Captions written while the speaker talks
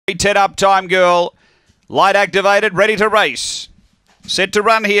10 Uptime Girl. Light activated, ready to race. Set to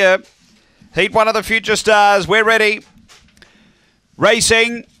run here. Heat 1 of the Future Stars. We're ready.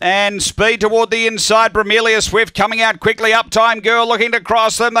 Racing and speed toward the inside. Bramelia Swift coming out quickly. Uptime Girl looking to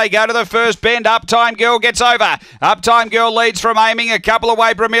cross them. They go to the first bend. Uptime Girl gets over. Uptime Girl leads from Aiming. A couple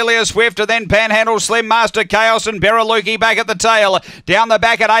away. Bramelia Swift and then Panhandle Slim, Master Chaos and Beraluki back at the tail. Down the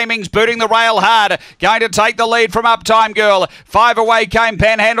back at Aiming's booting the rail hard. Going to take the lead from Uptime Girl. 5 away came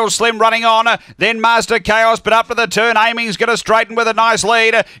Panhandle Slim running on. Then Master Chaos, but up to the turn. Aiming's going to straighten with a nice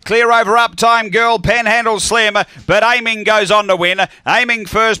lead. Clear over Uptime Girl. Panhandle Slim, but Aiming goes on to win. Aiming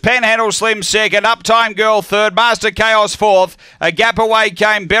first, Panhandle Slim second, Uptime Girl third, Master Chaos fourth. A gap away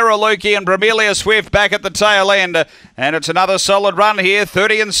came Beraluki and Bramelia Swift back at the tail end. And it's another solid run here,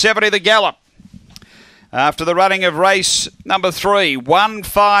 30 and 70 the gallop. After the running of race number 3, 1,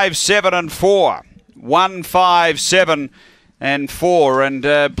 5, 7 and 4. 1, 5, 7 and 4.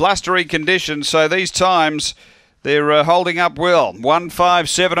 And blustery conditions, so these times they're holding up well. 1, 5,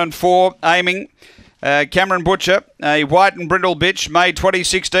 7 and 4, Aiming. Cameron Butcher, a white and brindle bitch, May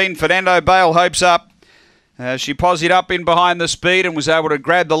 2016. Fernando Bale hopes up. She posied up in behind the speed and was able to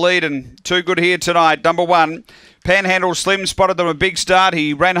grab the lead, and too good here tonight. Number 1, Panhandle Slim spotted them a big start.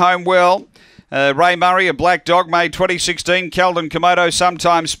 He ran home well. Ray Murray, a black dog, May 2016. Keldon Komodo,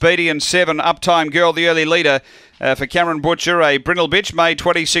 sometimes speedy, and 7, Uptime Girl, the early leader. For Cameron Butcher, a brindle bitch, May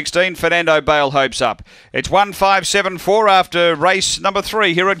 2016. Fernando Bale hopes up. It's 1, 5, 7, 4 after race number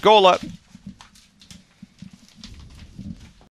 3 here at Gawler.